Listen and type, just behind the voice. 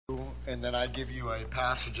and then I give you a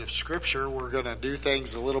passage of Scripture. We're going to do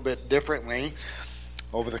things a little bit differently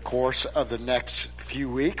over the course of the next few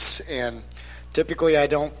weeks. And typically I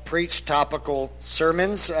don't preach topical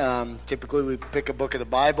sermons. Typically we pick a book of the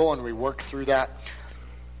Bible and we work through that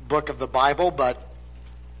book of the Bible. But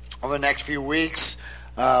over the next few weeks,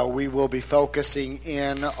 we will be focusing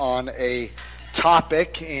in on a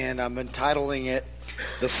topic, and I'm entitling it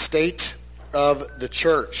The State of the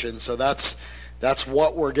Church. And so that's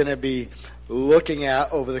what we're going to be looking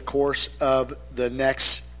at over the course of the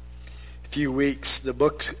next few weeks. The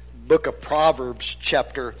book of Proverbs,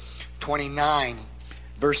 chapter 29,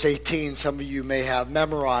 verse 18, some of you may have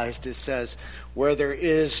memorized. It says, where there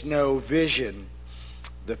is no vision,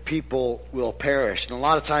 the people will perish. And a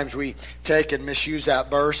lot of times we take and misuse that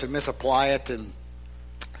verse and misapply it in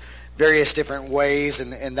various different ways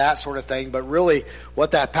and that sort of thing. But really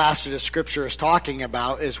what that passage of Scripture is talking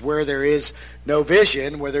about is where there is no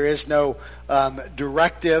vision, where there is no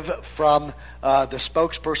directive from the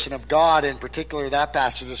spokesperson of God. In particular, that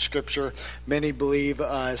passage of Scripture, many believe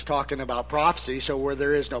is talking about prophecy. So where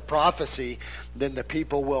there is no prophecy, then the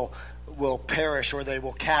people will perish, or they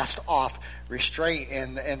will cast off restraint.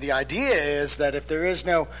 And the idea is that if there is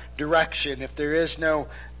no direction, if there is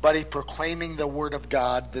nobody proclaiming the word of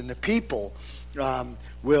God, then the people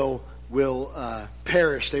will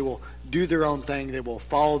perish. They will do their own thing. They will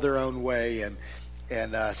follow their own way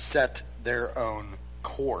and set their own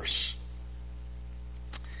course.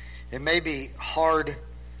 It may be hard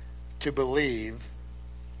to believe,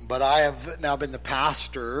 but I have now been the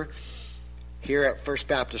pastor here at First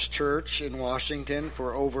Baptist Church in Washington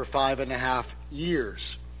for over 5.5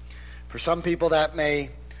 years. For some people that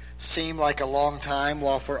may seem like a long time,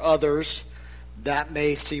 while for others that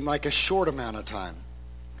may seem like a short amount of time.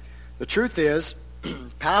 The truth is,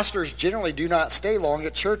 pastors generally do not stay long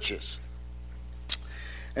at churches.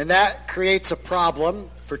 And that creates a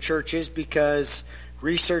problem for churches because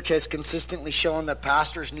research has consistently shown that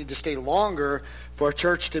pastors need to stay longer for a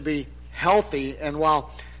church to be healthy. And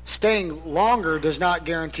while staying longer does not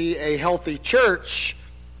guarantee a healthy church,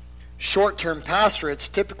 short-term pastorates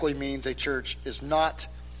typically means a church is not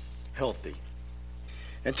healthy.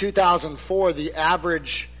 In 2004, the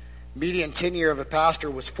average median tenure of a pastor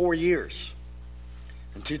was 4 years.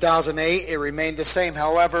 In 2008, it remained the same.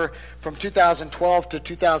 However, from 2012 to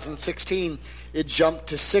 2016, it jumped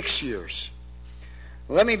to 6 years.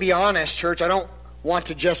 Let me be honest, church, I don't want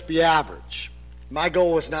to just be average. My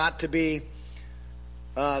goal is not to be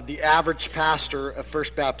the average pastor of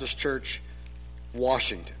First Baptist Church,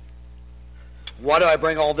 Washington. Why do I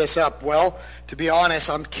bring all this up? Well, to be honest,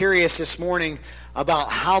 I'm curious this morning about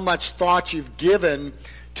how much thought you've given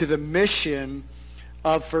to the mission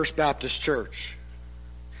of First Baptist Church.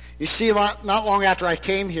 You see, not long after I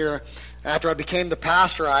came here, after I became the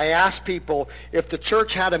pastor, I asked people if the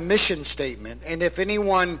church had a mission statement and if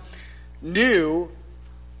anyone knew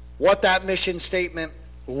what that mission statement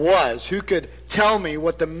was. Who could tell me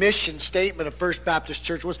what the mission statement of First Baptist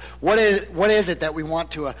Church was? What is it that we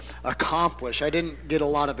want to accomplish? I didn't get a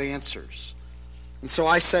lot of answers. And so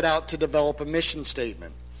I set out to develop a mission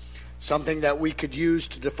statement, something that we could use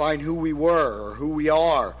to define who we were or who we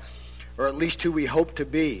are, or at least who we hope to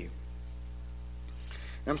be.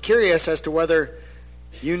 I'm curious as to whether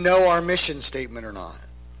you know our mission statement or not.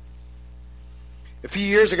 A few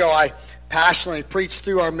years ago, I passionately preached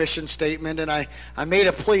through our mission statement, and I made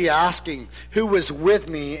a plea asking who was with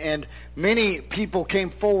me, and many people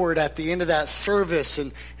came forward at the end of that service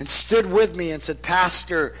and stood with me and said,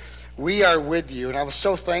 Pastor, we are with you. And I was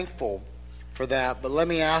so thankful for that. But let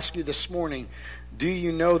me ask you this morning, do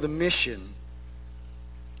you know the mission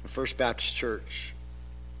of First Baptist Church?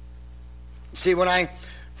 See, when I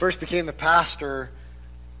first became the pastor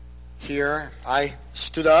here, I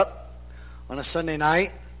stood up on a Sunday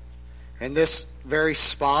night in this very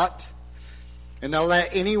spot, and I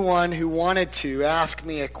let anyone who wanted to ask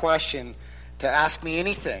me a question to ask me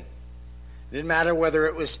anything. It didn't matter whether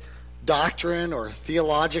it was doctrine or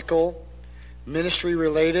theological, ministry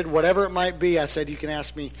related, whatever it might be. I said, you can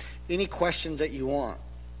ask me any questions that you want.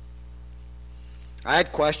 I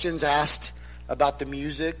had questions asked about the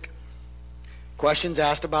music, questions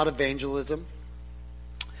asked about evangelism.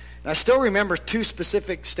 And I still remember two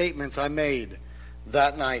specific statements I made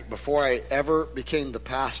that night before I ever became the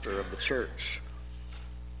pastor of the church.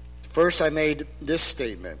 First, I made this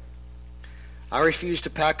statement. I refuse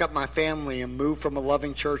to pack up my family and move from a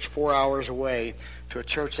loving church 4 hours away to a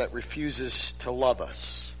church that refuses to love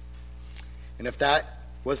us. And if that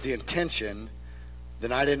was the intention,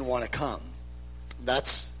 then I didn't want to come.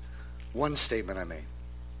 That's one statement I made.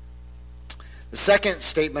 The second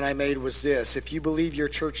statement I made was this: if you believe your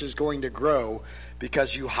church is going to grow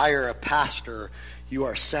because you hire a pastor, you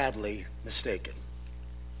are sadly mistaken.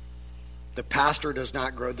 The pastor does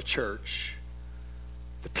not grow the church.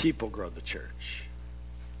 The people grow the church.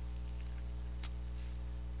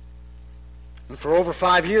 And for over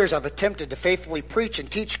 5 years, I've attempted to faithfully preach and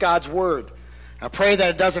teach God's Word. I pray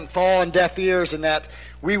that it doesn't fall on deaf ears and that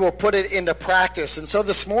we will put it into practice. And so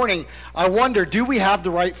this morning, I wonder, do we have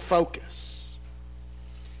the right focus?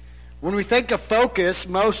 When we think of focus,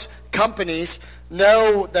 most companies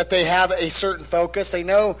know that they have a certain focus. They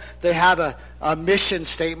know they have a mission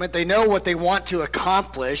statement. They know what they want to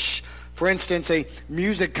accomplish. For instance, a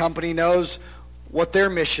music company knows what their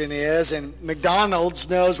mission is, and McDonald's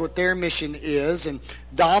knows what their mission is, and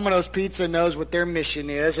Domino's Pizza knows what their mission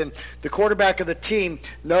is, and the quarterback of the team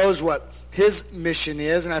knows what his mission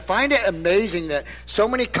is. And I find it amazing that so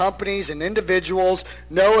many companies and individuals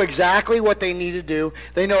know exactly what they need to do.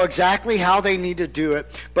 They know exactly how they need to do it,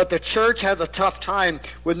 but the church has a tough time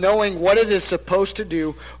with knowing what it is supposed to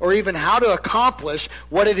do or even how to accomplish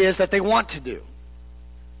what it is that they want to do.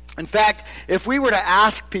 In fact, if we were to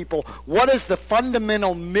ask people, what is the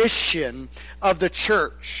fundamental mission of the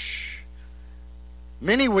church?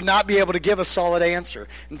 Many would not be able to give a solid answer.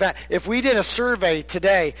 In fact, if we did a survey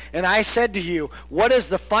today and I said to you, what is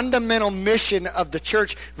the fundamental mission of the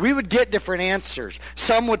church? We would get different answers.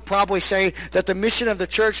 Some would probably say that the mission of the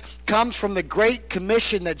church comes from the Great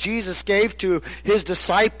Commission that Jesus gave to his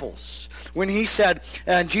disciples. When he said,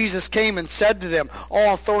 and Jesus came and said to them,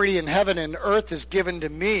 all authority in heaven and earth is given to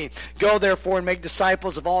me. Go therefore and make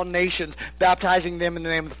disciples of all nations, baptizing them in the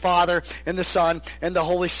name of the Father and the Son and the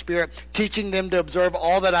Holy Spirit, teaching them to observe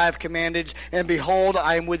all that I have commanded. And behold,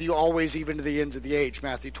 I am with you always, even to the ends of the age.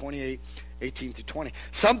 Matthew 28, 18 through 20.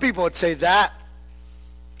 Some people would say that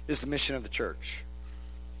is the mission of the church.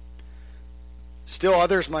 Still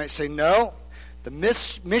others might say, no, the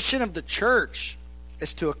mission of the church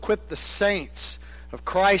is to equip the saints of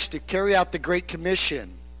Christ to carry out the Great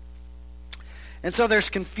Commission. And so there's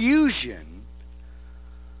confusion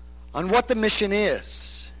on what the mission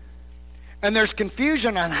is. And there's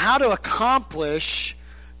confusion on how to accomplish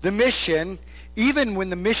the mission, even when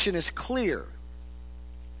the mission is clear.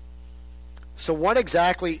 So what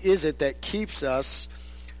exactly is it that keeps us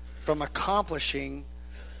from accomplishing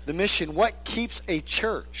the mission? What keeps a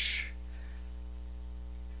church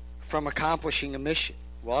from accomplishing a mission?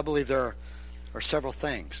 Well, I believe there are several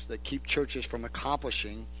things that keep churches from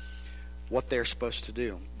accomplishing what they're supposed to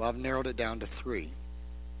do. But I've narrowed it down to 3.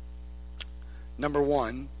 Number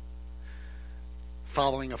 1,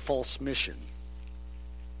 following a false mission.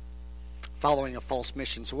 Following a false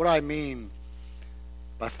mission. So what do I mean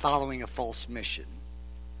by following a false mission?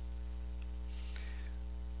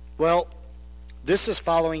 Well, this is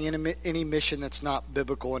following any mission that's not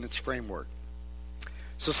biblical in its framework.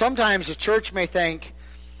 So sometimes the church may think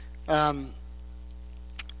something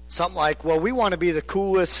like, well, we want to be the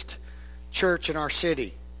coolest church in our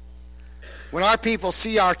city. When our people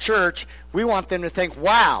see our church, we want them to think,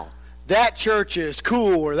 wow, that church is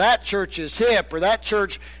cool, or that church is hip, or that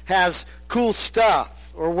church has cool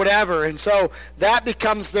stuff, or whatever. And so that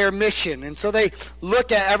becomes their mission. And so they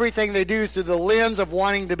look at everything they do through the lens of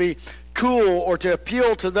wanting to be cool or to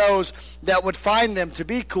appeal to those that would find them to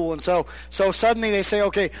be cool. And so suddenly they say,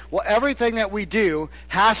 okay, well, everything that we do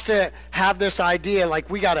has to have this idea, like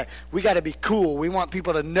we gotta be cool. We want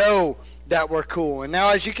people to know that we're cool. And now,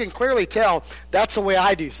 as you can clearly tell, that's the way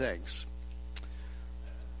I do things.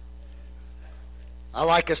 I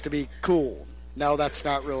like us to be cool. No, that's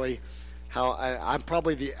not really how I'm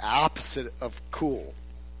probably the opposite of cool.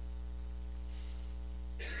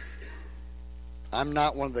 I'm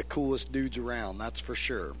not one of the coolest dudes around, that's for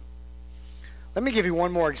sure. Let me give you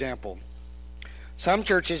one more example. Some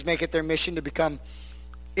churches make it their mission to become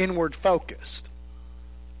inward focused.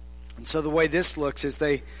 And so the way this looks is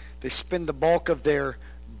they spend the bulk of their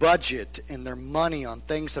budget and their money on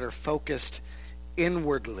things that are focused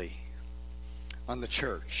inwardly on the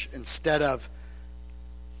church instead of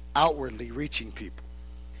outwardly reaching people.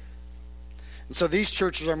 And so these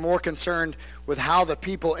churches are more concerned with how the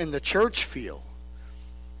people in the church feel.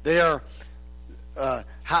 They are,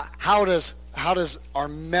 how does our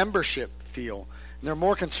membership feel? And they're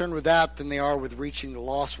more concerned with that than they are with reaching the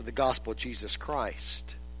lost with the gospel of Jesus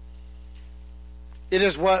Christ. It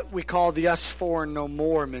is what we call the us for and no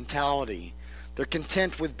more mentality. They're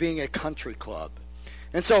content with being a country club.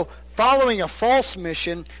 And so following a false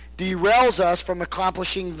mission derails us from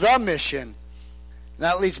accomplishing the mission. And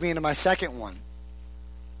that leads me into my second one.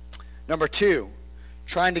 Number 2,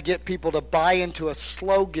 trying to get people to buy into a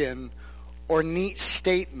slogan or neat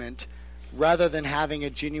statement rather than having a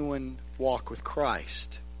genuine walk with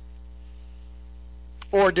Christ.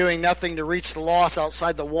 Or doing nothing to reach the lost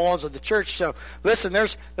outside the walls of the church. So listen,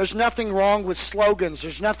 there's nothing wrong with slogans.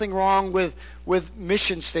 There's nothing wrong with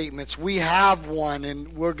mission statements. We have one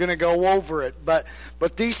and we're going to go over it. But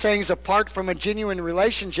these things, apart from a genuine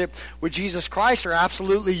relationship with Jesus Christ, are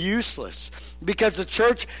absolutely useless. Because the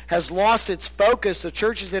church has lost its focus. The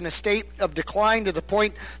church is in a state of decline to the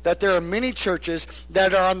point that there are many churches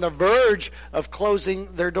that are on the verge of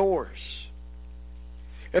closing their doors.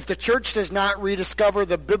 If the church does not rediscover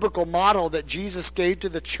the biblical model that Jesus gave to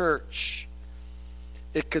the church,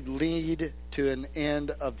 it could lead to an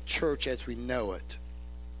end of church as we know it.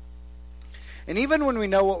 And even when we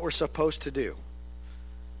know what we're supposed to do,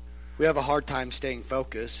 we have a hard time staying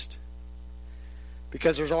focused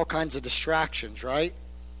because there's all kinds of distractions, right?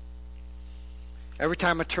 Every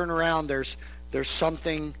time I turn around, there's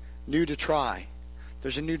something new to try.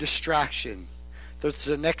 There's a new distraction. There's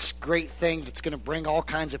the next great thing that's going to bring all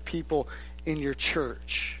kinds of people in your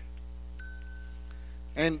church.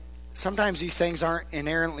 And sometimes these things aren't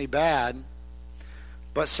inherently bad,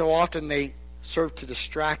 but so often they serve to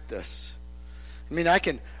distract us. I mean, I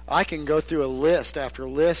can go through a list after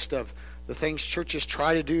list of the things churches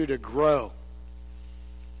try to do to grow.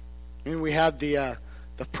 I mean, we had the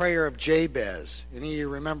prayer of Jabez. Any of you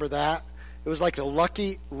remember that? It was like a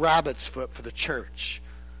lucky rabbit's foot for the church.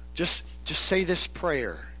 Just say this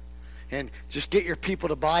prayer and just get your people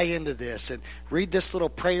to buy into this and read this little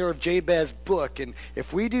prayer of Jabez book. And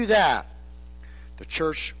if we do that, the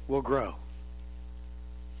church will grow.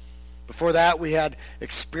 Before that, we had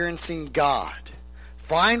experiencing God.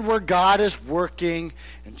 Find where God is working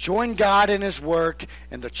and join God in his work,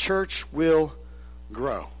 and the church will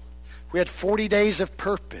grow. We had 40 days of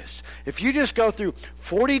purpose. If you just go through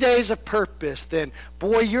 40 days of purpose, then,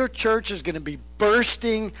 boy, your church is going to be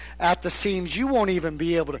bursting at the seams. You won't even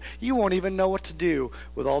know what to do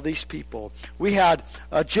with all these people. We had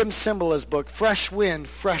Jim Cymbala's book, Fresh Wind,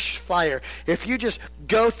 Fresh Fire. If you just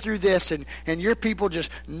go through this and your people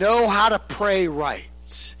just know how to pray right,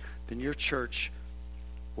 then your church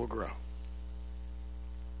will grow.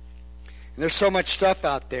 And there's so much stuff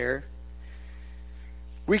out there.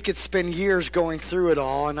 We could spend years going through it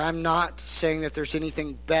all, and I'm not saying that there's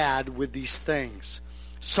anything bad with these things.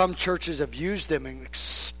 Some churches have used them and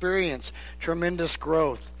experienced tremendous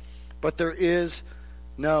growth, but there is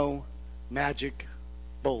no magic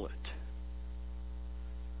bullet.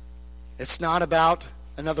 It's not about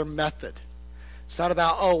another method. It's not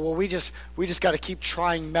about, we just got to keep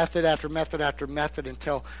trying method after method after method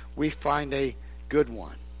until we find a good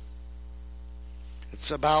one. It's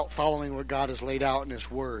about following what God has laid out in his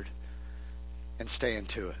word and staying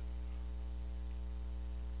to it.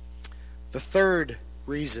 The third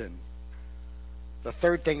reason, the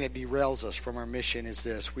third thing that derails us from our mission is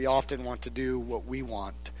this. We often want to do what we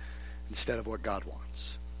want instead of what God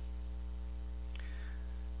wants.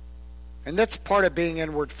 And that's part of being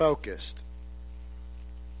inward focused.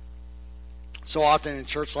 So often in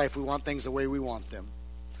church life, we want things the way we want them.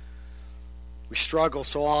 We struggle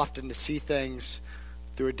so often to see things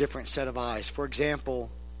through a different set of eyes. For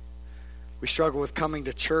example, we struggle with coming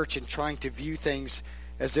to church and trying to view things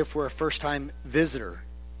as if we're a first-time visitor.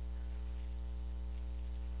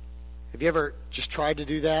 Have you ever just tried to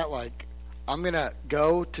do that? Like, I'm going to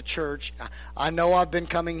go to church. I know I've been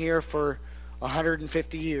coming here for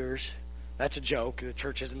 150 years. That's a joke. The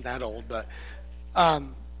church isn't that old. But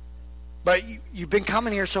you've been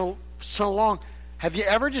coming here so long. Have you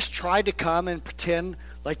ever just tried to come and pretend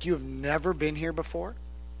like you've never been here before?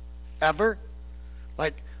 Ever?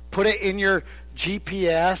 Like, put it in your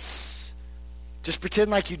GPS. Just pretend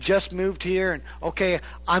like you just moved here and, okay,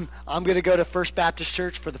 I'm going to go to First Baptist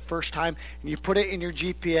Church for the first time. And you put it in your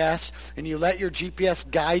GPS and you let your GPS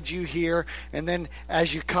guide you here. And then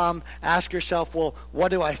as you come, ask yourself, well, what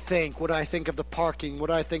do I think? What do I think of the parking? What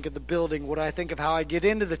do I think of the building? What do I think of how I get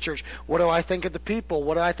into the church? What do I think of the people?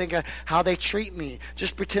 What do I think of how they treat me?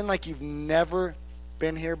 Just pretend like you've never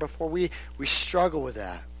been here before. We struggle with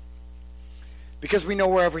that because we know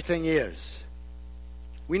where everything is.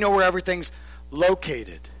 We know where everything's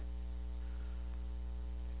located.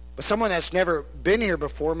 But someone that's never been here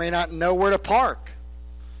before may not know where to park.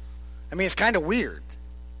 I mean, it's kind of weird.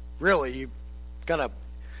 Really, you got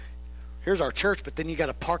here's our church, but then you got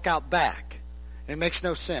to park out back. It makes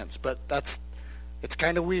no sense, but it's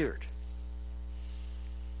kind of weird.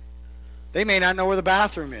 They may not know where the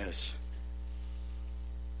bathroom is.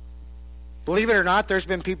 Believe it or not, there's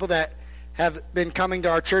been people that have been coming to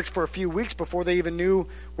our church for a few weeks before they even knew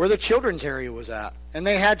where the children's area was at. And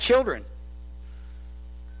they had children.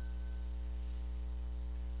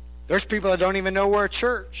 There's people that don't even know we're a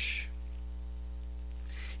church.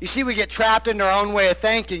 You see, we get trapped into our own way of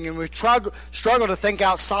thinking, and we struggle to think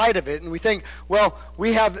outside of it. And we think, well,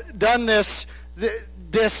 we have done this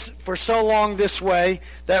for so long this way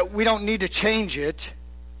that we don't need to change it.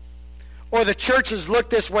 Or the church has looked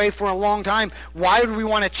this way for a long time. Why would we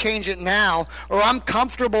want to change it now? Or I'm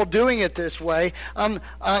comfortable doing it this way. I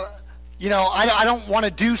don't want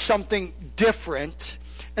to do something different.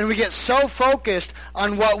 And we get so focused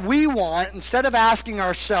on what we want instead of asking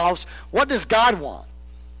ourselves, what does God want?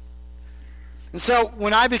 And so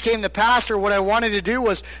when I became the pastor, what I wanted to do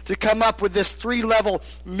was to come up with this 3-level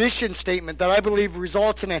mission statement that I believe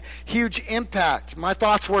results in a huge impact. My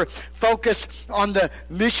thoughts were focused on the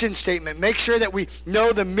mission statement. Make sure that we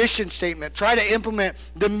know the mission statement. Try to implement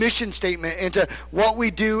the mission statement into what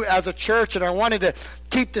we do as a church. And I wanted to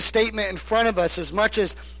keep the statement in front of us as much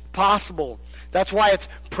as possible. That's why it's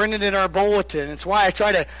printed in our bulletin. It's why I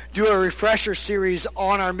try to do a refresher series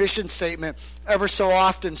on our mission statement ever so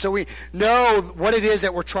often so we know what it is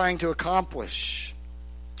that we're trying to accomplish.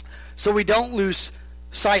 So we don't lose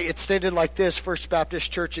sight. It's stated like this: First Baptist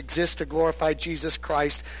Church exists to glorify Jesus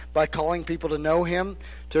Christ by calling people to know him,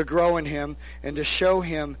 to grow in him, and to show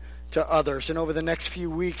him to others. And over the next few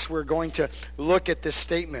weeks, we're going to look at this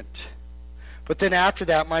statement. But then after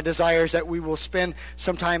that, my desire is that we will spend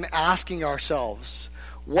some time asking ourselves,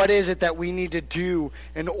 what is it that we need to do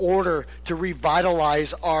in order to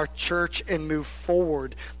revitalize our church and move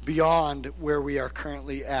forward beyond where we are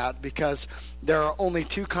currently at? Because there are only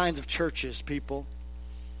 2 kinds of churches, people.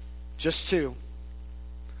 Just 2.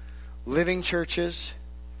 Living churches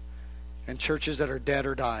and churches that are dead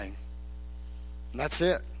or dying. And that's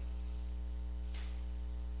it.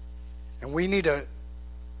 And we need to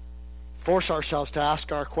force ourselves to ask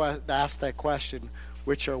that question,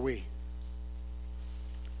 which are we?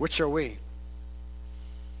 Which are we?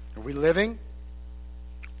 Are we living?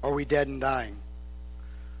 Or are we dead and dying?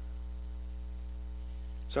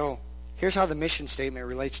 So, here's how the mission statement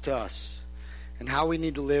relates to us and how we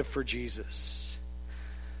need to live for Jesus.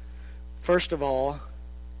 First of all,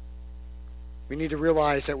 we need to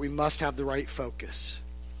realize that we must have the right focus.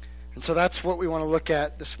 And so that's what we want to look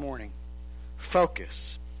at this morning.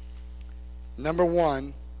 Focus. Number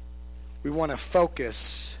 1, we want to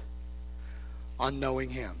focus on knowing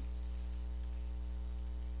him.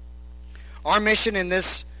 Our mission in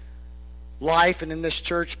this life and in this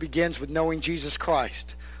church begins with knowing Jesus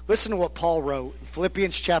Christ. Listen to what Paul wrote in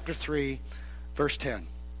Philippians chapter 3, verse 10.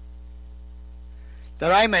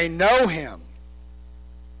 That I may know him,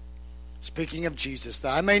 speaking of Jesus,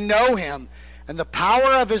 that I may know him and the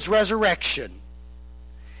power of his resurrection,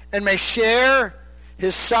 and may share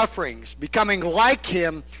his sufferings, becoming like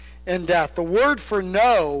him in death. The word for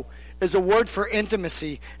know is a word for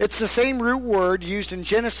intimacy. It's the same root word used in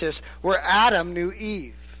Genesis where Adam knew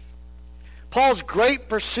Eve. Paul's great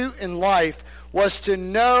pursuit in life was to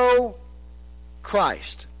know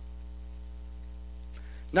Christ.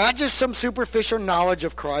 Not just some superficial knowledge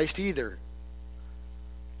of Christ either,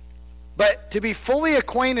 but to be fully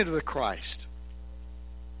acquainted with Christ.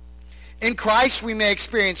 In Christ, we may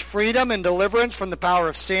experience freedom and deliverance from the power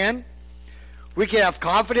of sin. We can have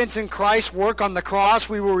confidence in Christ's work on the cross.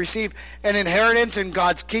 We will receive an inheritance in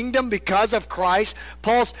God's kingdom because of Christ.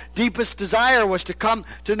 Paul's deepest desire was to come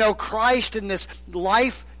to know Christ in this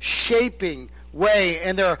life-shaping way.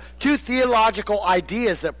 And there are 2 theological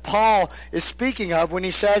ideas that Paul is speaking of when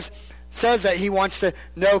he says that he wants to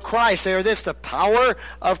know Christ. They are this: the power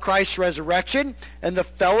of Christ's resurrection and the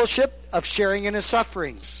fellowship of sharing in his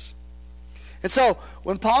sufferings. And so,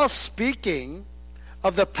 when Paul's speaking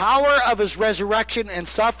of the power of his resurrection and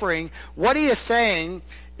suffering, what he is saying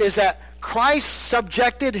is that Christ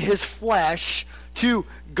subjected his flesh to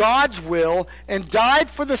God's will and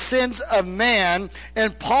died for the sins of man,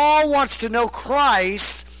 and Paul wants to know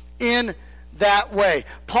Christ in that way.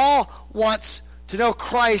 Paul wants to know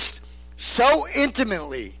Christ so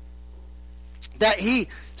intimately that he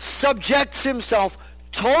subjects himself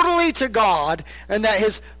totally to God and that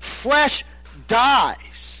his flesh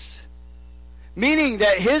dies, meaning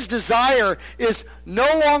that his desire is no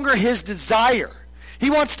longer his desire. He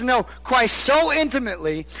wants to know Christ so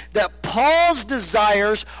intimately that Paul's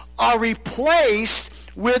desires are replaced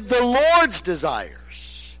with the Lord's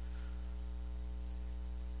desires.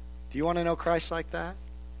 Do you want to know Christ like that?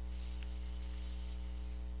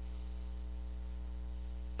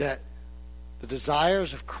 That the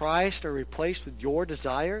desires of Christ are replaced with your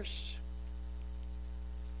desires?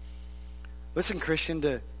 Listen, Christian,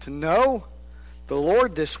 to know the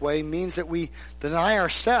Lord this way means that we deny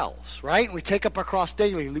ourselves, right? We take up our cross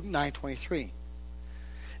daily, Luke 9:23.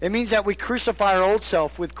 It means that we crucify our old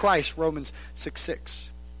self with Christ, Romans 6:6.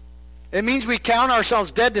 It means we count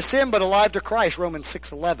ourselves dead to sin but alive to Christ, Romans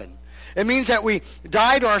 6:11. It means that we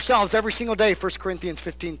die to ourselves every single day, 1 Corinthians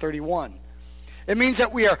 15:31. It means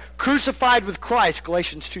that we are crucified with Christ,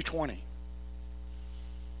 Galatians 2:20.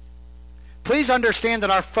 Please understand that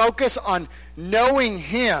our focus on knowing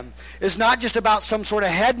him is not just about some sort of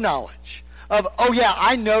head knowledge of, oh yeah,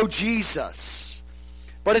 I know Jesus.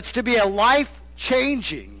 But it's to be a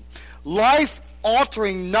life-changing,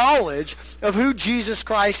 life-altering knowledge of who Jesus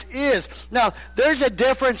Christ is. Now, there's a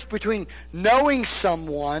difference between knowing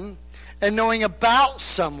someone and knowing about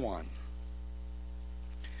someone.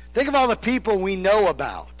 Think of all the people we know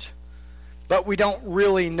about, but we don't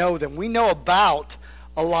really know them. We know about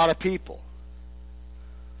a lot of people.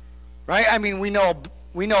 Right? I mean, we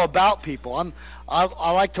know about people.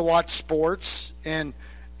 I like to watch sports, and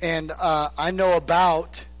I know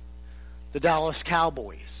about the Dallas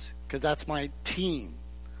Cowboys because that's my team.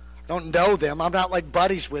 I don't know them. I'm not like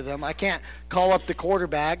buddies with them. I can't call up the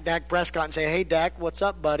quarterback, Dak Prescott, and say, "Hey, Dak, what's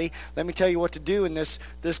up, buddy? Let me tell you what to do in this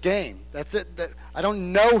game." That's it. I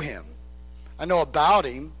don't know him. I know about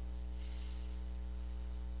him.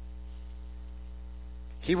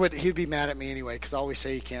 He'd be mad at me anyway because I always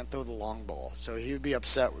say he can't throw the long ball. So he would be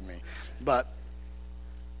upset with me. But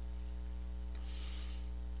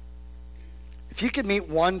if you could meet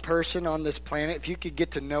one person on this planet, if you could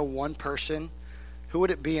get to know one person, who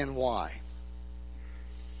would it be and why?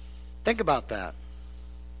 Think about that.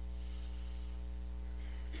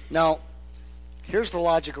 Now, here's the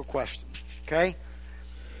logical question, okay?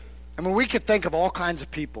 I mean, we could think of all kinds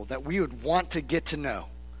of people that we would want to get to know.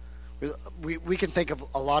 We can think of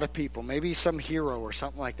a lot of people, maybe some hero or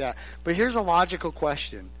something like that. But here's a logical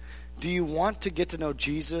question. Do you want to get to know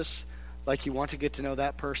Jesus like you want to get to know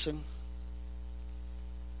that person?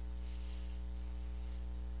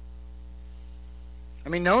 I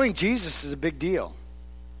mean, knowing Jesus is a big deal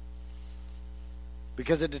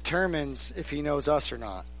because it determines if he knows us or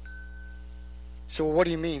not. So what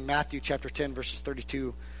do you mean? Matthew chapter 10, verses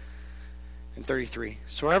 32 and 33.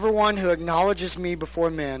 So everyone who acknowledges me before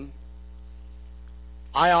men,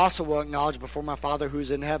 I also will acknowledge before my Father who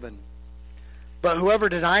is in heaven. But whoever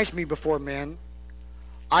denies me before men,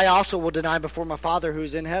 I also will deny before my Father who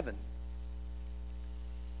is in heaven.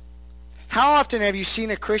 How often have you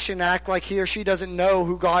seen a Christian act like he or she doesn't know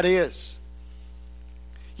who God is?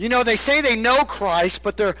 You know, they say they know Christ,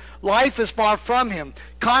 but their life is far from him,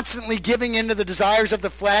 constantly giving into the desires of the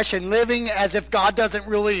flesh and living as if God doesn't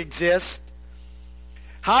really exist.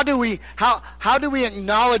 How do we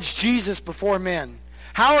acknowledge Jesus before men?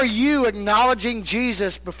 How are you acknowledging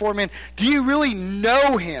Jesus before men? Do you really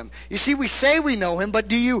know him? You see, we say we know him, but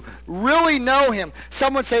do you really know him?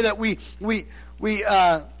 Some would say that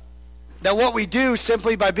that what we do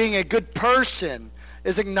simply by being a good person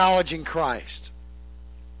is acknowledging Christ.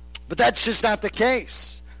 But that's just not the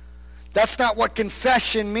case. That's not what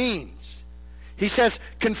confession means. He says,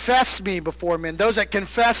 confess me before men. Those that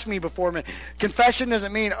confess me before men. Confession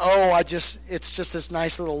doesn't mean, it's just this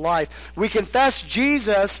nice little life. We confess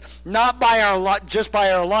Jesus not by just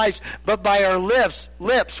by our lives, but by our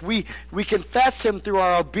lips. We confess him through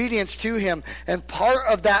our obedience to him. And part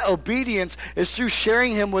of that obedience is through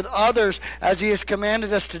sharing him with others as he has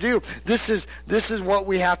commanded us to do. This is what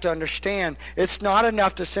we have to understand. It's not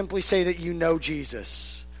enough to simply say that you know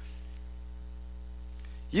Jesus.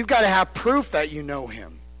 You've got to have proof that you know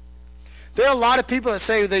him. There are a lot of people that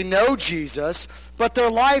say they know Jesus, but their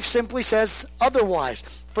life simply says otherwise.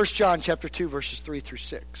 1 John chapter 2, verses 3 through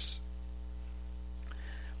 6.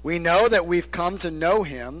 We know that we've come to know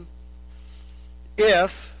him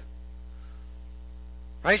if,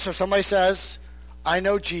 right? So somebody says, I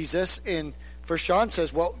know Jesus, and 1 John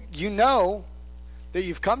says, well, you know that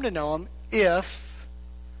you've come to know him if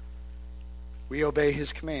we obey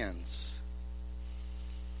his commands.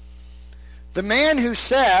 The man who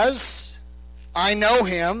says, I know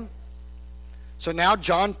him, so now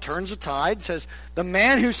John turns the tide, says, the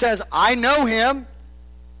man who says, I know him,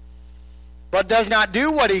 but does not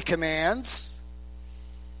do what he commands,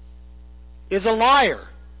 is a liar.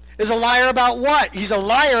 Is a liar about what? He's a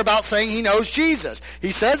liar about saying he knows Jesus.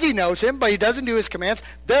 He says he knows him, but he doesn't do his commands.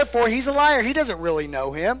 Therefore, he's a liar. He doesn't really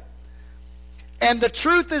know him. And the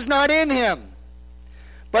truth is not in him.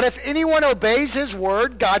 But if anyone obeys his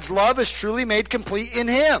word, God's love is truly made complete in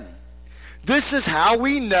him. This is how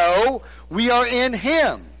we know we are in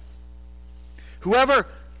him. Whoever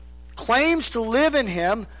claims to live in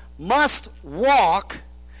him must walk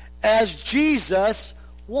as Jesus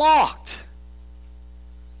walked.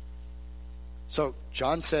 So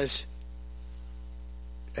John says,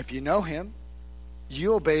 if you know him,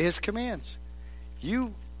 you obey his commands.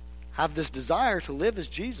 You have this desire to live as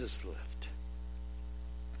Jesus lived.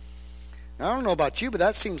 Now, I don't know about you, but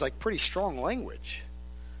that seems like pretty strong language.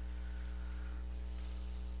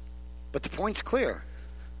 But the point's clear.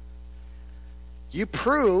 You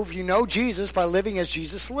prove you know Jesus by living as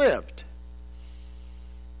Jesus lived.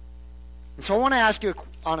 And so I want to ask you an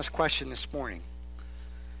honest question this morning.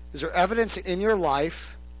 Is there evidence in your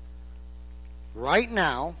life right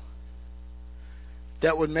now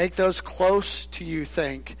that would make those close to you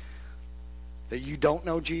think that you don't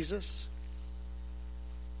know Jesus?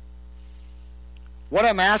 What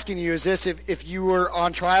I'm asking you is this: if you were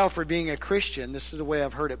on trial for being a Christian, this is the way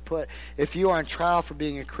I've heard it put, if you are on trial for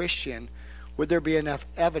being a Christian, would there be enough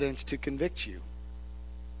evidence to convict you?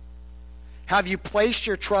 Have you placed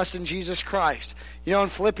your trust in Jesus Christ? You know, in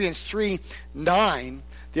Philippians 3:9,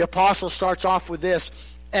 the apostle starts off with this,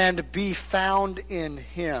 and be found in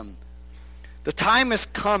him. The time is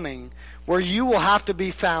coming where you will have to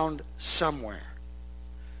be found somewhere.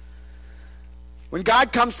 When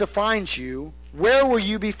God comes to find you, where will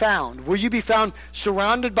you be found? Will you be found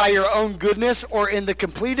surrounded by your own goodness, or in the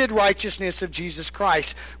completed righteousness of Jesus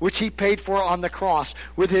Christ, which he paid for on the cross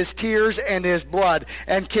with his tears and his blood,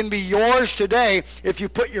 and can be yours today if you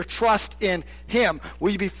put your trust in him?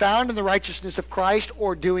 Will you be found in the righteousness of Christ,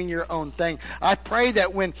 or doing your own thing? I pray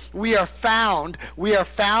that when we are found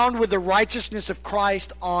with the righteousness of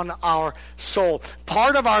Christ on our soul.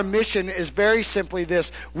 Part of our mission is very simply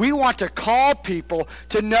this: we want to call people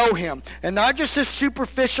to know him, and not just this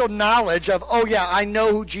superficial knowledge of, oh yeah, I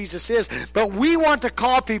know who Jesus is, but we want to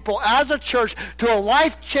call people as a church to a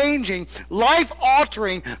life-changing,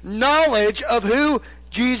 life-altering knowledge of who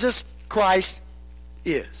Jesus Christ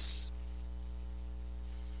is.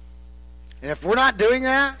 And if we're not doing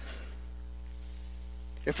that,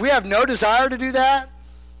 if we have no desire to do that,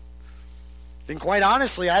 then quite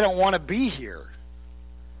honestly, I don't want to be here.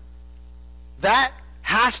 That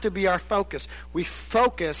has to be our focus. We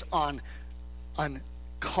focus on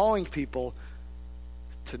calling people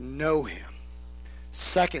to know him.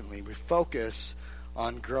 Secondly, we focus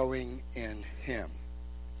on growing in him.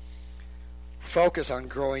 Focus on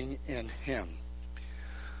growing in him.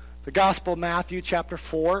 The Gospel of Matthew chapter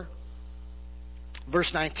 4,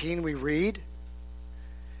 verse 19, we read,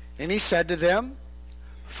 and he said to them,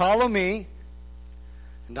 follow me,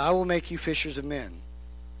 and I will make you fishers of men.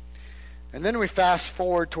 And then we fast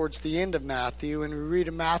forward towards the end of Matthew, and we read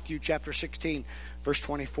in Matthew chapter 16, verse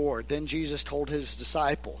 24. Then Jesus told his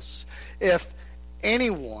disciples, if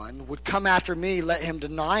anyone would come after me, let him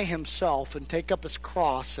deny himself and take up his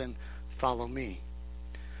cross and follow me.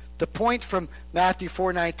 The point from Matthew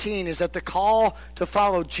 4:19 is that the call to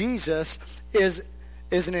follow Jesus is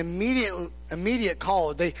an immediate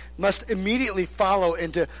call. They must immediately follow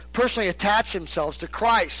and to personally attach themselves to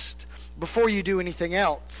Christ before you do anything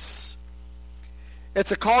else.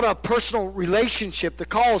 It's a call to a personal relationship. The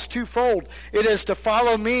call is twofold. It is to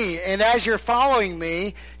follow me, and as you're following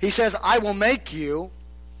me, he says, I will make you.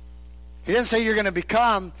 He didn't say you're going to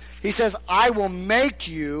become. He says, I will make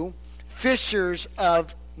you fishers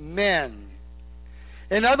of men.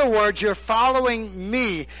 In other words, you're following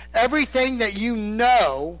me. Everything that you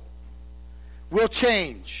know will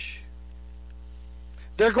change.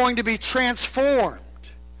 They're going to be transformed.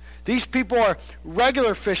 These people are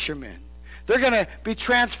regular fishermen. They're going to be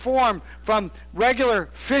transformed from regular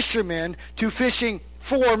fishermen to fishing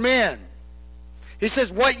for men. He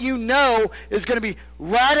says what you know is going to be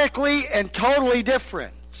radically and totally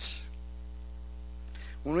different.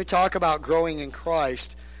 When we talk about growing in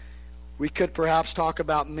Christ, we could perhaps talk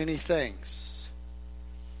about many things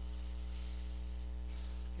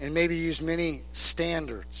and maybe use many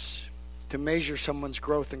standards to measure someone's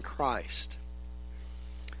growth in Christ.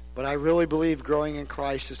 But I really believe growing in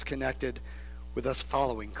Christ is connected with us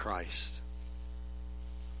following Christ.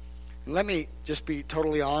 And let me just be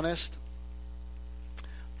totally honest.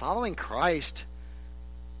 Following Christ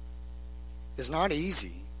is not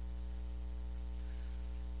easy.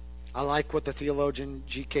 I like what the theologian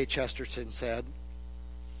G.K. Chesterton said.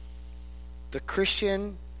 The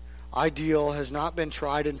Christian ideal has not been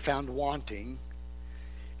tried and found wanting.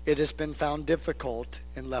 It has been found difficult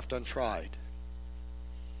and left untried.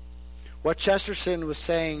 What Chesterton was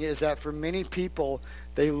saying is that for many people,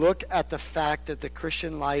 they look at the fact that the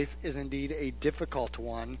Christian life is indeed a difficult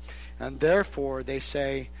one, and therefore they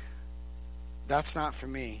say, that's not for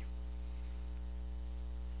me.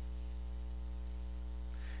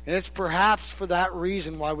 And it's perhaps for that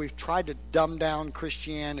reason why we've tried to dumb down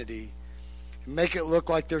Christianity and make it look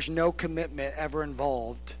like there's no commitment ever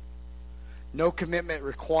involved. no commitment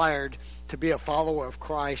required to be a follower of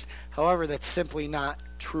Christ. However, that's simply not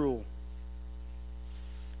true.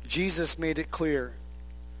 Jesus made it clear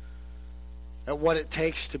at what it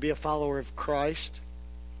takes to be a follower of Christ.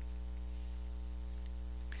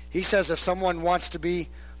 He says if someone wants to be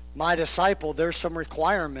my disciple, there's some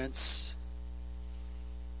requirements.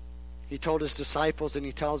 He told his disciples, and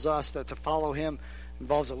he tells us, that to follow him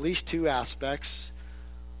involves at least two aspects.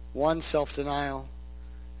 One, self-denial,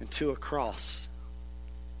 and two, a cross.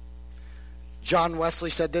 John Wesley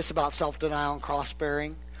said this about self-denial and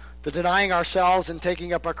cross-bearing: the denying ourselves and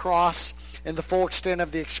taking up our cross in the full extent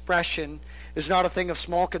of the expression is not a thing of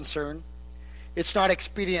small concern. It's not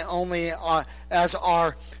expedient only as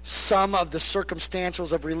are some of the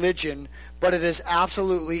circumstantials of religion, but it is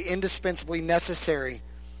absolutely indispensably necessary,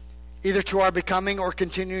 either to our becoming or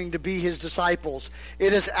continuing to be his disciples.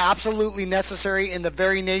 It is absolutely necessary in the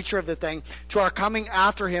very nature of the thing to our coming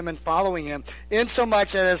after him and following him,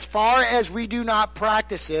 insomuch that as far as we do not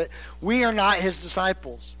practice it, we are not his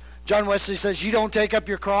disciples. John Wesley says, you don't take up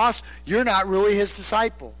your cross, you're not really his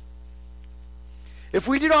disciple. If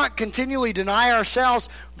we do not continually deny ourselves,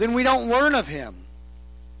 then we don't learn of him,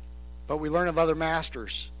 but we learn of other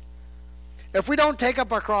masters. If we don't take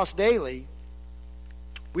up our cross daily,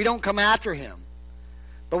 we don't come after him,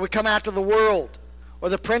 but we come after the world, or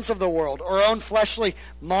the prince of the world, or our own fleshly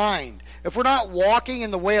mind. If we're not walking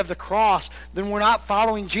in the way of the cross, then we're not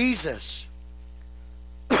following Jesus.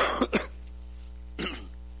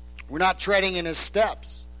 We're not treading in his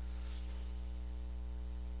steps,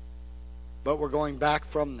 but we're going back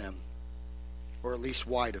from them, or at least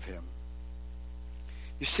wide of him.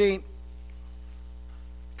 You see,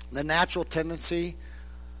 the natural tendency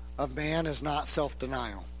of man is not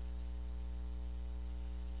self-denial.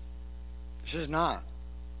 It's just not.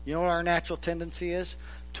 You know what our natural tendency is?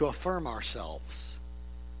 To affirm ourselves.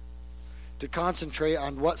 To concentrate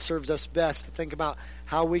on what serves us best. To think about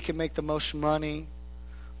how we can make the most money.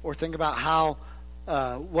 Or think about how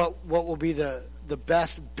what will be the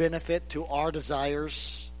best benefit to our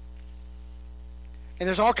desires. And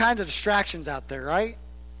there's all kinds of distractions out there, right?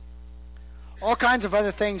 All kinds of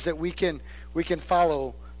other things that we can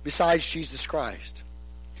follow besides Jesus Christ.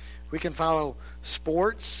 We can follow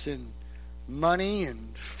sports and money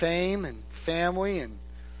and fame and family and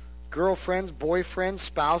girlfriends, boyfriends,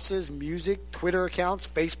 spouses, music, Twitter accounts,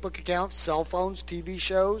 Facebook accounts, cell phones, TV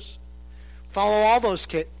shows. Follow all those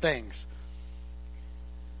things.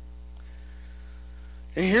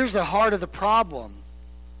 And here's the heart of the problem.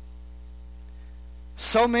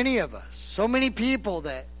 So many of us, so many people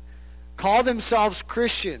that call themselves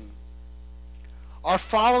Christian are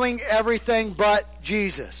following everything but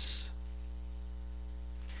Jesus.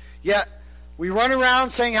 Yet we run around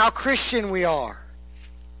saying how Christian we are.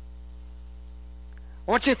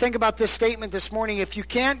 I want you to think about this statement this morning. If you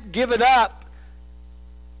can't give it up,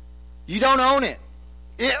 you don't own it.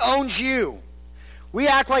 It owns you. We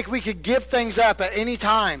act like we could give things up at any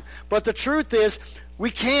time. But the truth is, we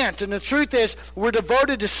can't. And the truth is, we're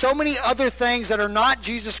devoted to so many other things that are not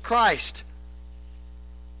Jesus Christ.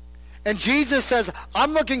 And Jesus says,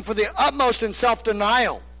 I'm looking for the utmost in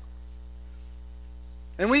self-denial.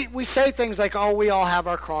 And we say things like, oh, we all have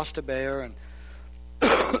our cross to bear, and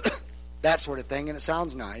that sort of thing, and it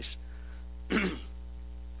sounds nice.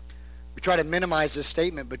 We try to minimize this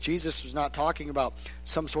statement, but Jesus was not talking about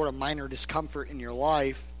some sort of minor discomfort in your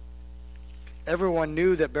life. Everyone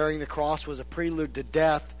knew that bearing the cross was a prelude to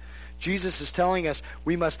death. Jesus is telling us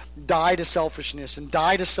we must die to selfishness and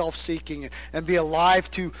die to self-seeking and be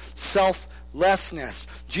alive to selflessness.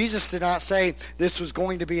 Jesus did not say this was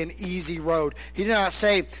going to be an easy road. He did not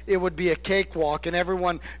say it would be a cakewalk and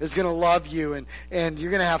everyone is going to love you and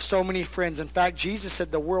you're going to have so many friends. In fact, Jesus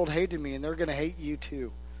said the world hated me and they're going to hate you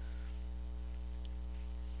too.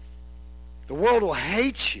 The world will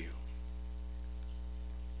hate you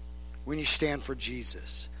when you stand for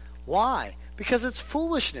Jesus. Why? Because it's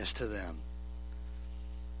foolishness to them.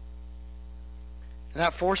 And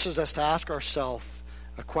that forces us to ask ourselves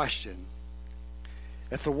a question.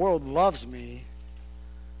 If the world loves me,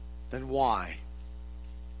 then why?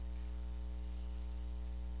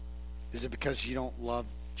 Is it because you don't love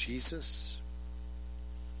Jesus?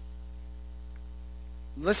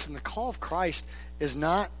 Listen, the call of Christ is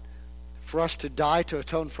not for us to die to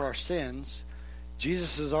atone for our sins.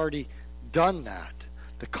 Jesus has already done that.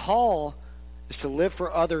 The call is to live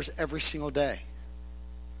for others every single day.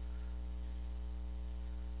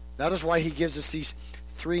 That is why he gives us these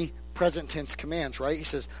 3 present tense commands, right? He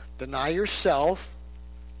says, deny yourself.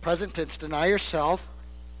 Present tense, deny yourself.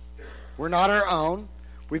 We're not our own.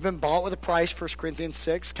 We've been bought with a price, 1 Corinthians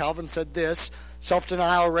 6. Calvin said this,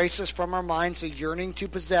 Self-denial erases from our minds the yearning to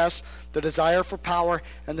possess, the desire for power,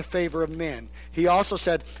 and the favor of men. He also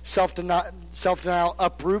said self-denial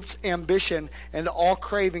uproots ambition and all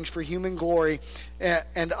cravings for human glory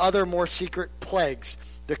and other more secret plagues.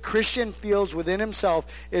 The Christian feels within himself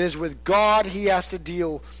it is with God he has to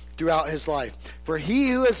deal throughout his life. For he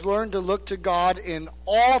who has learned to look to God in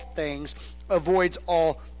all things avoids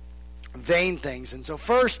all vain things. And so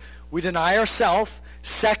first, we deny ourselves.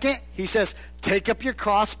 Second, he says, take up your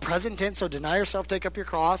cross, present tense, so deny yourself, take up your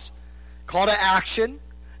cross. Call to action,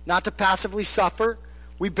 not to passively suffer.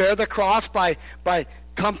 We bear the cross by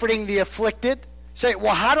comforting the afflicted. Say,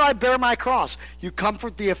 well, how do I bear my cross? You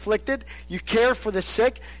comfort the afflicted, you care for the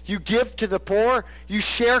sick, you give to the poor, you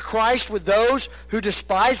share Christ with those who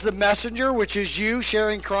despise the messenger, which is you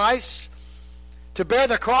sharing Christ. To bear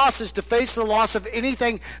the cross is to face the loss of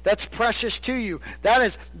anything that's precious to you. That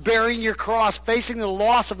is bearing your cross, facing the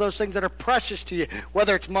loss of those things that are precious to you,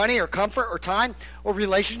 whether it's money or comfort or time or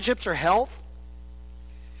relationships or health.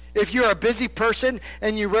 If you're a busy person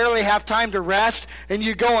and you rarely have time to rest and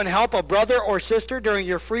you go and help a brother or sister during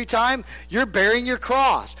your free time, you're bearing your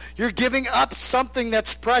cross. You're giving up something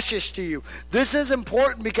that's precious to you. This is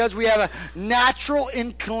important because we have a natural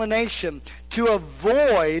inclination to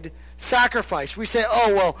avoid sacrifice. We say,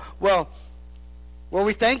 oh, well,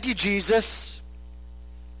 we thank you, Jesus.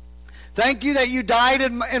 Thank you that you died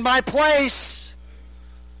in my place.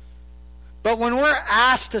 But when we're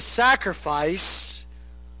asked to sacrifice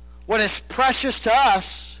what is precious to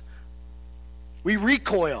us, we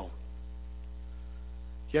recoil.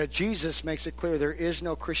 Yet Jesus makes it clear there is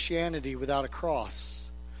no Christianity without a cross.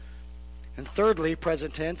 And thirdly,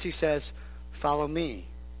 present tense, he says, follow me.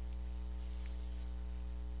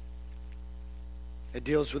 It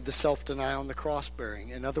deals with the self-denial and the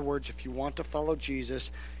cross-bearing. In other words, if you want to follow Jesus,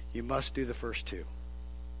 you must do the first two.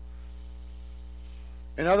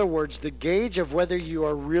 In other words, the gauge of whether you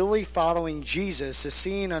are really following Jesus is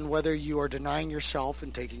seen on whether you are denying yourself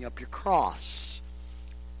and taking up your cross.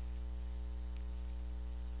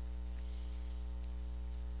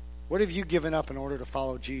 What have you given up in order to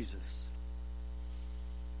follow Jesus?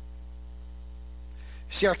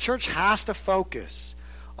 See, our church has to focus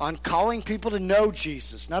on calling people to know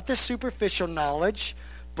Jesus. Not this superficial knowledge,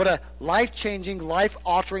 but a life-changing,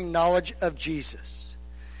 life-altering knowledge of Jesus.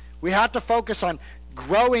 We have to focus on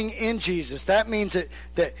growing in Jesus. That means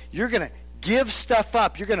that you're going to give stuff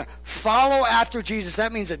up. You're going to follow after Jesus.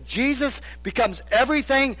 That means that Jesus becomes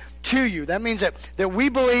everything to you. That means that we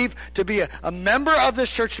believe to be a member of this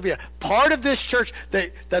church, to be a part of this church,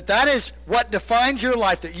 that is what defines your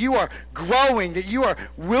life, that you are growing, that you are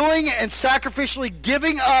willing and sacrificially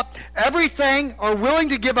giving up everything or willing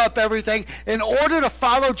to give up everything in order to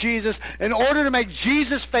follow Jesus, in order to make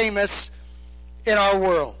Jesus famous in our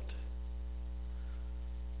world.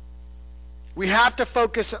 We have to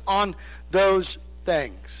focus on those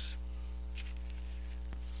things.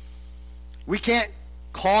 We can't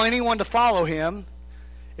call anyone to follow him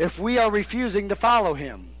if we are refusing to follow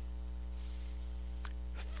him.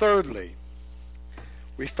 Thirdly,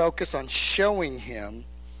 we focus on showing him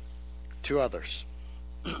to others.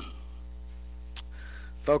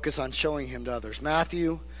 Focus on showing him to others.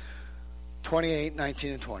 Matthew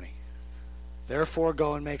 28:19 and 20. Therefore,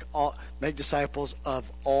 go and make disciples of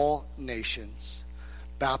all nations,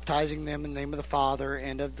 baptizing them in the name of the Father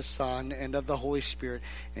and of the Son and of the Holy Spirit,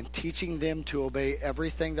 and teaching them to obey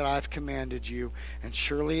everything that I've commanded you. And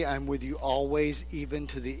surely I'm with you always, even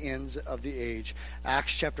to the ends of the age.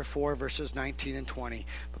 Acts chapter 4, verses 19 and 20.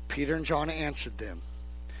 But Peter and John answered them,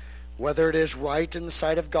 whether it is right in the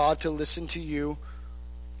sight of God to listen to you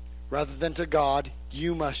rather than to God,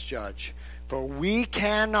 you must judge. For we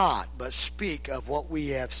cannot but speak of what we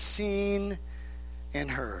have seen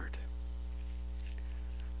and heard.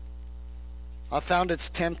 I've found it's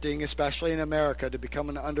tempting, especially in America, to become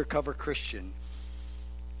an undercover Christian.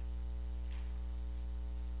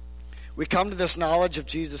 We come to this knowledge of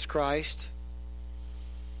Jesus Christ,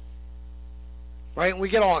 right? And we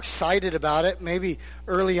get all excited about it. Maybe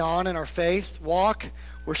early on in our faith walk,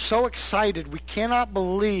 we're so excited. We cannot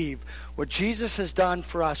believe what Jesus has done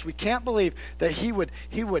for us. We can't believe that he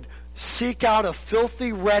would seek out a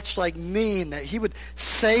filthy wretch like me, and that he would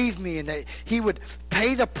save me, and that he would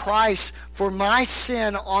pay the price for my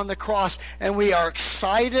sin on the cross. And we are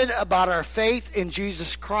excited about our faith in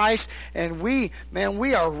Jesus Christ, and we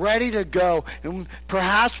are ready to go. And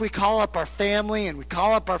perhaps we call up our family and we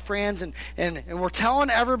call up our friends, and we're telling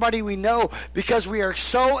everybody we know because we are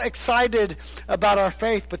so excited about our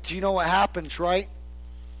faith. But do you know what happens, right?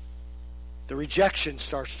 The rejection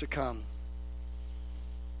starts to come.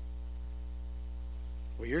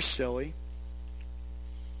 Well, you're silly.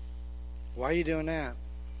 Why are you doing that?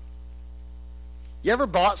 You ever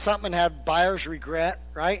bought something and had buyer's regret,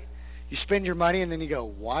 right? You spend your money and then you go,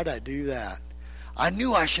 why'd I do that? I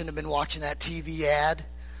knew I shouldn't have been watching that TV ad.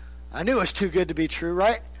 I knew it was too good to be true,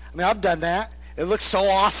 right? I mean, I've done that. It looks so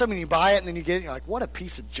awesome and you buy it and then you get it and you're like, what a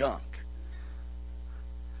piece of junk.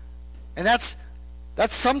 And that's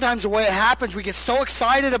sometimes the way it happens. We get so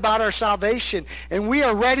excited about our salvation and we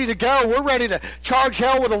are ready to go. We're ready to charge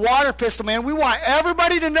hell with a water pistol, man. We want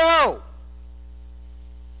everybody to know.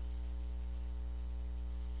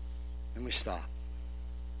 And we stop.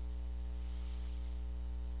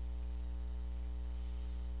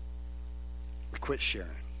 We quit sharing.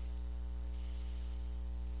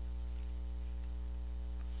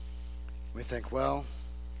 We think, well,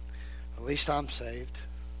 at least I'm saved.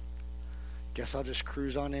 Guess I'll just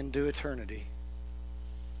cruise on into eternity.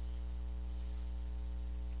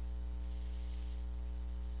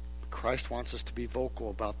 But Christ wants us to be vocal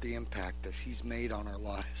about the impact that He's made on our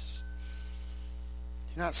lives.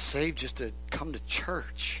 You're not saved just to come to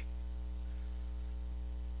church.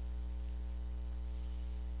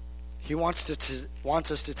 He wants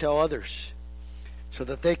us to tell others so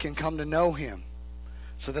that they can come to know Him,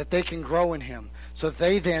 so that they can grow in Him, so that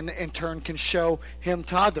they then in turn can show Him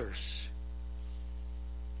to others.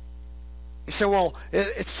 You say, well,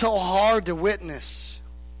 it's so hard to witness.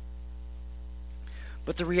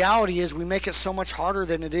 But the reality is we make it so much harder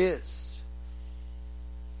than it is.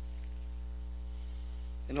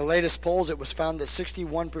 In the latest polls, it was found that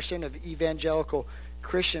 61% of evangelical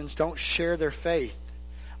Christians don't share their faith.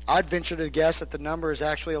 I'd venture to guess that the number is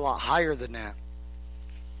actually a lot higher than that.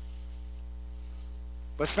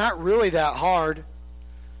 But it's not really that hard.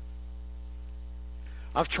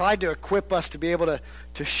 I've tried to equip us to be able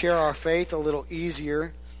to share our faith a little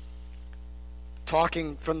easier.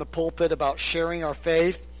 Talking from the pulpit about sharing our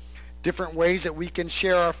faith, different ways that we can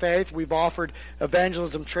share our faith. We've offered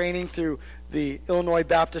evangelism training through the Illinois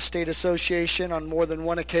Baptist State Association on more than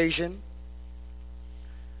one occasion.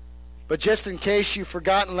 But just in case you've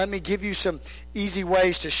forgotten, let me give you some easy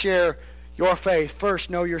ways to share your faith. First,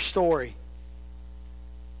 know your story.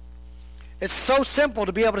 It's so simple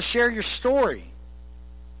to be able to share your story.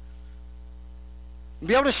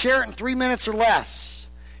 Be able to share it in 3 minutes or less.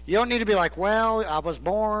 You don't need to be like, well, I was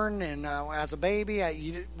born and as a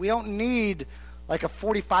baby. We don't need like a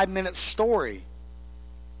 45-minute story.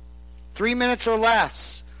 3 minutes or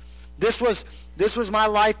less. This was my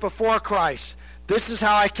life before Christ. This is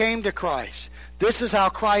how I came to Christ. This is how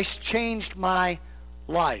Christ changed my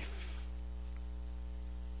life.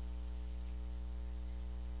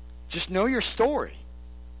 Just know your story.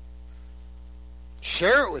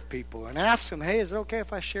 Share it with people and ask them, hey, is it okay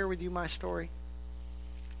if I share with you my story?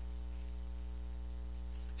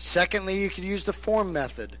 Secondly, you could use the form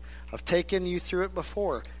method. I've taken you through it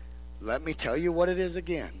before. Let me tell you what it is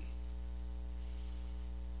again.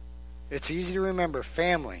 It's easy to remember.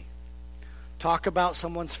 Family. Talk about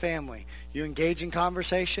someone's family. You engage in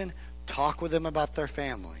conversation, talk with them about their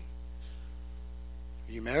family.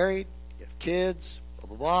 Are you married? You have kids? Blah,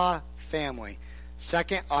 blah, blah. Family.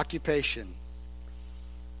 Second, occupation.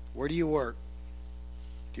 Where do you work?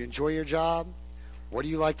 Do you enjoy your job? What do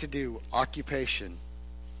you like to do? Occupation.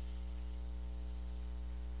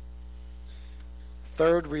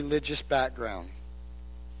 Third, religious background.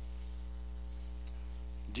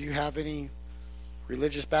 Do you have any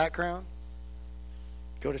religious background?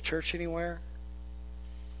 Go to church anywhere?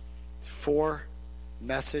 4,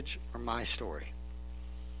 message or my story.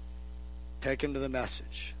 Take them to the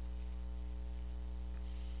message.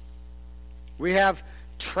 We have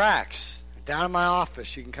tracts down in my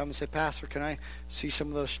office. You can come and say, Pastor, can I see some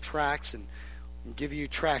of those tracts and give you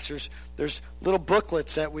tracts? There's little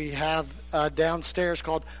booklets that we have downstairs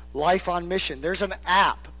called Life on Mission. There's an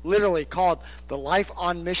app literally called the Life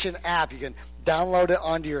on Mission app. You can download it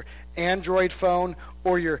onto your Android phone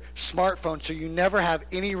or your smartphone, so you never have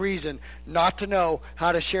any reason not to know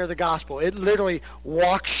how to share the gospel. It literally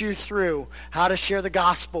walks you through how to share the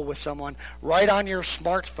gospel with someone right on your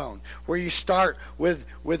smartphone, where you start with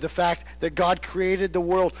the fact that God created the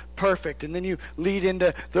world perfect, and then you lead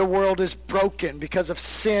into the world is broken because of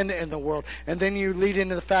sin in the world, and then you lead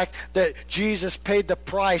into the fact that Jesus paid the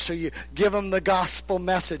price, so you give them the gospel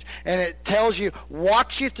message, and it tells you,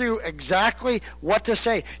 walks you through exactly what to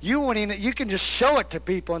say. You can just show it to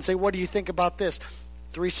people and say, what do you think about this?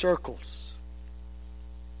 3 circles.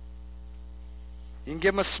 You can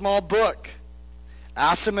give them a small book.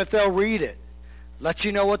 Ask them if they'll read it. Let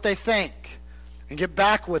you know what they think. And get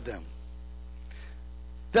back with them.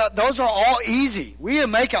 Those are all easy. We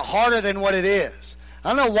make it harder than what it is.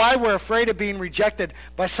 I don't know why we're afraid of being rejected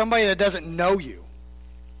by somebody that doesn't know you.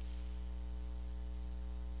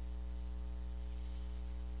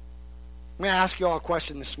 I'm going to ask you all a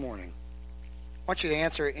question this morning. I want you to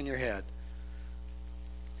answer it in your head.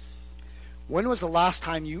 When was the last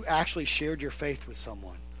time you actually shared your faith with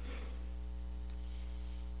someone?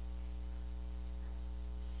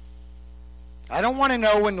 I don't want to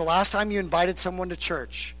know when the last time you invited someone to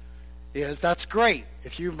church is. That's great.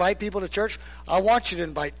 If you invite people to church, I want you to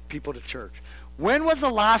invite people to church. When was the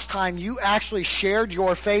last time you actually shared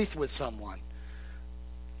your faith with someone?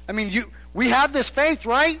 I mean, we have this faith,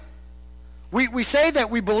 right? We say that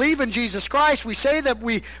we believe in Jesus Christ. We say that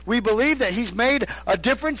we believe that he's made a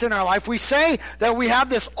difference in our life. We say that we have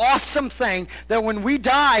this awesome thing that when we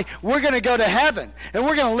die, we're going to go to heaven and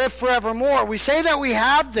we're going to live forevermore. We say that we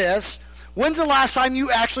have this. When's the last time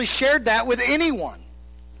you actually shared that with anyone?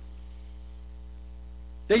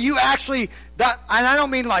 That you actually, and I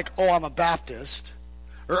don't mean like, oh, I'm a Baptist,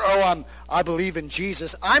 or oh, I believe in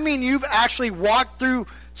Jesus. I mean you've actually walked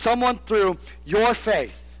someone through your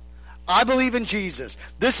faith. I believe in Jesus.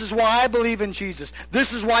 This is why I believe in Jesus.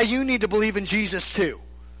 This is why you need to believe in Jesus too.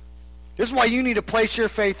 This is why you need to place your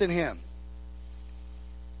faith in him.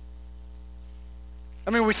 I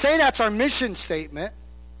mean, we say that's our mission statement.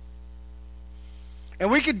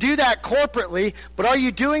 And we could do that corporately, but are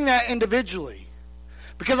you doing that individually?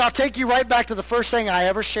 Because I'll take you right back to the first thing I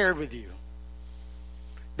ever shared with you.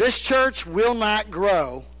 This church will not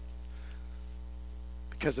grow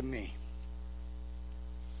because of me.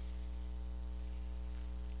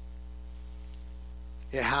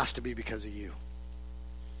 It has to be because of you.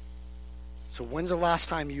 So when's the last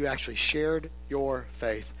time you actually shared your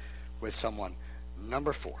faith with someone?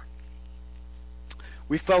 Number 4.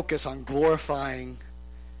 We focus on glorifying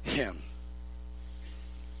him.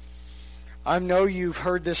 I know you've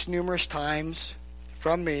heard this numerous times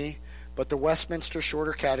from me, but the Westminster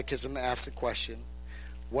Shorter Catechism asks the question,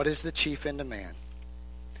 what is the chief end of man?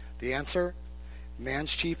 The answer,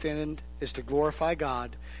 man's chief end is to glorify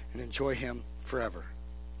God and enjoy him forever.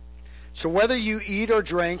 So whether you eat or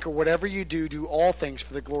drink or whatever you do, do all things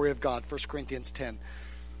for the glory of God. 1 Corinthians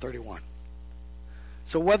 10:31.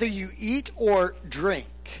 So whether you eat or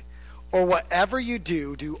drink or whatever you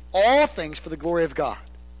do, do all things for the glory of God.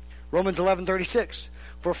 Romans 11:36.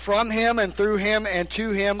 For from him and through him and to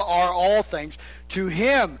him are all things. To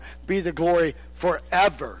him be the glory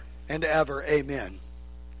forever and ever. Amen.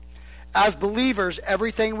 As believers,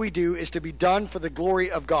 everything we do is to be done for the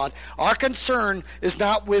glory of God. Our concern is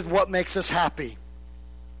not with what makes us happy.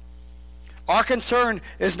 Our concern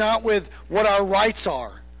is not with what our rights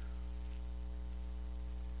are.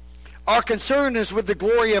 Our concern is with the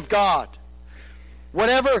glory of God.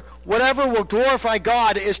 Whatever will glorify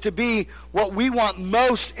God is to be what we want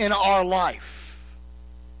most in our life.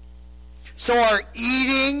 So our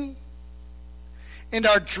eating and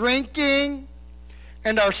our drinking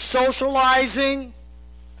and our socializing,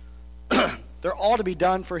 they're all to be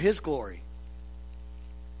done for his glory.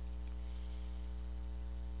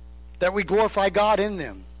 That we glorify God in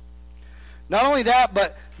them. Not only that,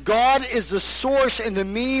 but God is the source and the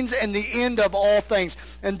means and the end of all things.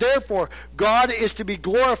 And therefore, God is to be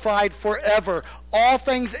glorified forever. All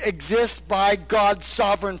things exist by God's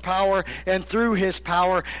sovereign power and through his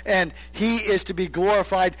power, and he is to be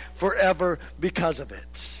glorified forever because of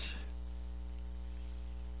it.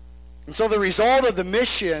 And so the result of the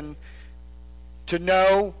mission to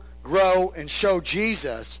know, grow, and show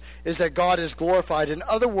Jesus is that God is glorified. In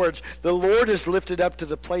other words, the Lord is lifted up to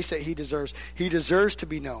the place that he deserves. He deserves to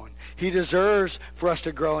be known. He deserves for us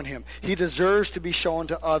to grow in him. He deserves to be shown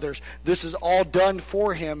to others. This is all done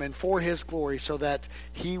for him and for his glory so that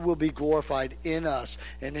he will be glorified in us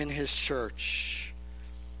and in his church.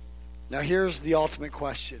 Now here's the ultimate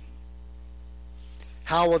question.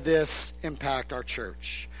 How will this impact our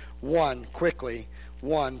church? One,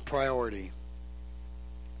 priority.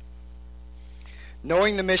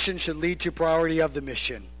 Knowing the mission should lead to priority of the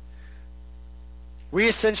mission. We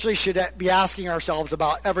essentially should be asking ourselves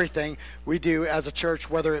about everything we do as a church,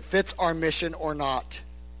 whether it fits our mission or not.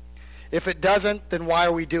 If it doesn't, then why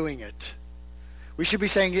are we doing it? We should be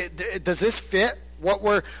saying, does this fit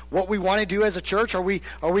what we want to do as a church? Are we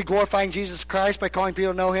glorifying Jesus Christ by calling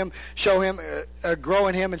people to know him, show him, grow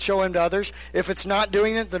in him, and show him to others? If it's not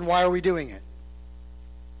doing it, then why are we doing it?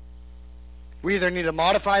 We either need to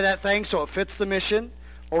modify that thing so it fits the mission,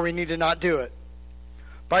 or we need to not do it.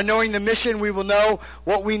 By knowing the mission, we will know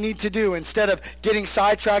what we need to do. Instead of getting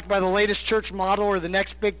sidetracked by the latest church model or the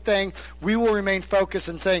next big thing, we will remain focused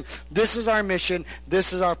and saying, this is our mission,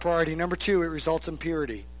 this is our priority. Number 2, it results in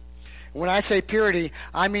purity. When I say purity,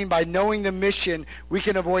 I mean by knowing the mission, we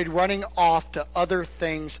can avoid running off to other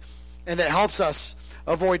things, and it helps us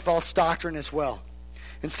avoid false doctrine as well.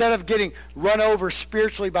 instead of getting run over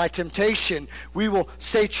spiritually by temptation, we will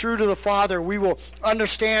stay true to the Father. We will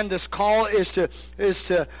understand this call is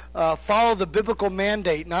to follow the biblical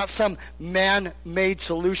mandate, not some man-made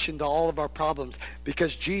solution to all of our problems,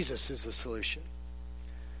 because Jesus is the solution.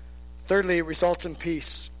 Thirdly, it results in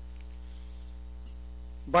peace.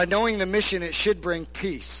 By knowing the mission, it should bring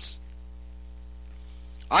peace.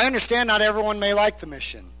 I understand not everyone may like the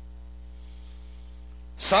mission.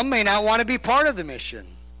 Some may not want to be part of the mission.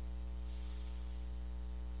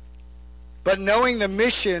 But knowing the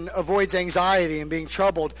mission avoids anxiety and being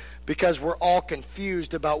troubled because we're all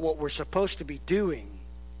confused about what we're supposed to be doing.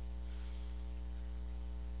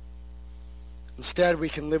 Instead, we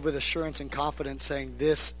can live with assurance and confidence saying,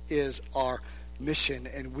 this is our mission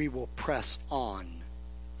and we will press on.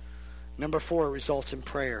 Number 4, it results in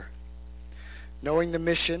prayer. Knowing the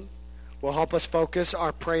mission will help us focus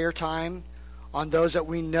our prayer time on those that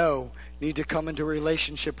we know need to come into a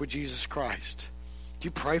relationship with Jesus Christ. Do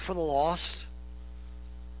you pray for the lost?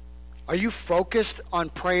 Are you focused on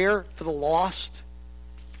prayer for the lost?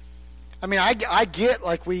 I mean, I get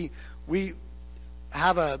like we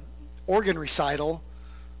have a organ recital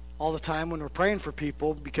all the time when we're praying for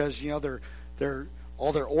people because, they're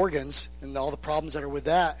all their organs and all the problems that are with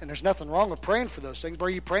that, and there's nothing wrong with praying for those things. But are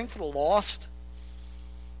you praying for the lost?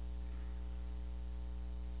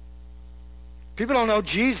 People don't know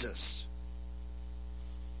Jesus.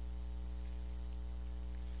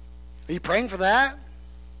 Are you praying for that?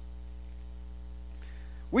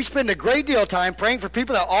 We spend a great deal of time praying for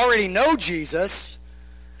people that already know Jesus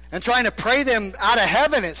and trying to pray them out of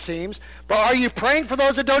heaven, it seems. But are you praying for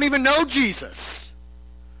those that don't even know Jesus?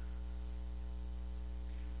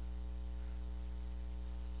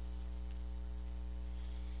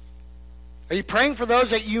 Are you praying for those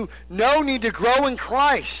that you know need to grow in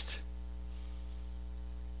Christ?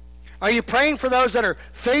 Are you praying for those that are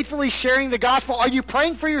faithfully sharing the gospel? Are you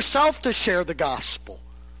praying for yourself to share the gospel?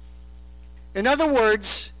 In other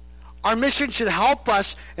words, our mission should help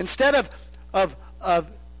us, instead of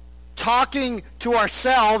talking to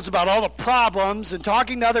ourselves about all the problems and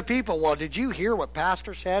talking to other people. Well, did you hear what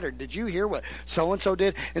Pastor said, or did you hear what so-and-so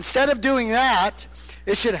did? Instead of doing that,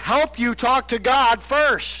 it should help you talk to God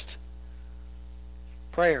first.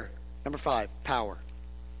 Prayer. Number 5, power.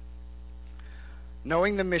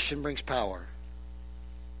 Knowing the mission brings power.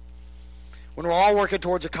 When we're all working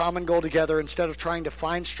towards a common goal together, instead of trying to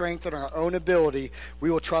find strength in our own ability,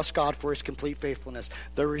 we will trust God for his complete faithfulness.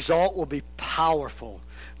 The result will be powerful.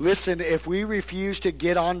 Listen, if we refuse to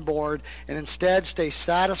get on board and instead stay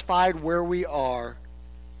satisfied where we are,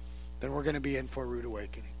 then we're going to be in for a rude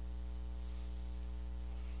awakening.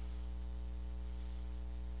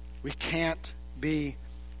 We can't be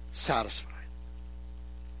satisfied.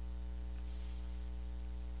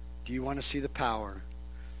 Do you want to see the power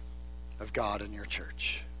of God in your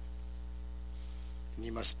church? And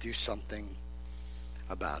you must do something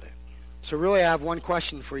about it. So really, I have one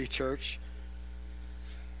question for you, church.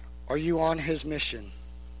 Are you on his mission?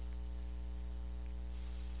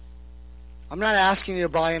 I'm not asking you to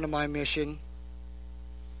buy into my mission.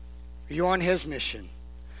 Are you on his mission?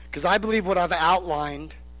 Because I believe what I've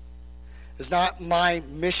outlined is not my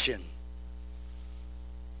mission.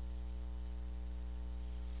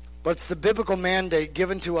 But it's the biblical mandate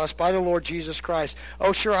given to us by the Lord Jesus Christ.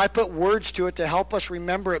 Oh, sure, I put words to it to help us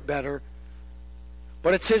remember it better.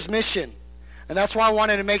 But it's his mission. And that's why I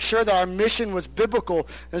wanted to make sure that our mission was biblical.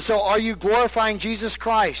 And so are you glorifying Jesus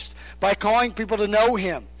Christ by calling people to know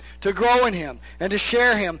him, to grow in him, and to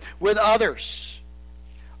share him with others?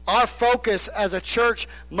 Our focus as a church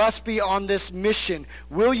must be on this mission.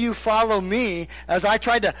 Will you follow me as I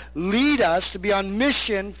try to lead us to be on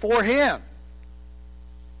mission for him?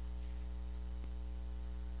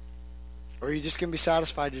 Or are you just going to be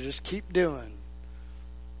satisfied to just keep doing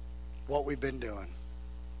what we've been doing?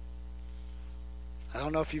 I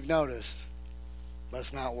don't know if you've noticed, but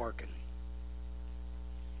it's not working.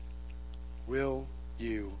 Will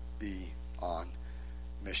you be on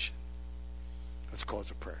mission? Let's close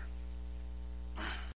with prayer.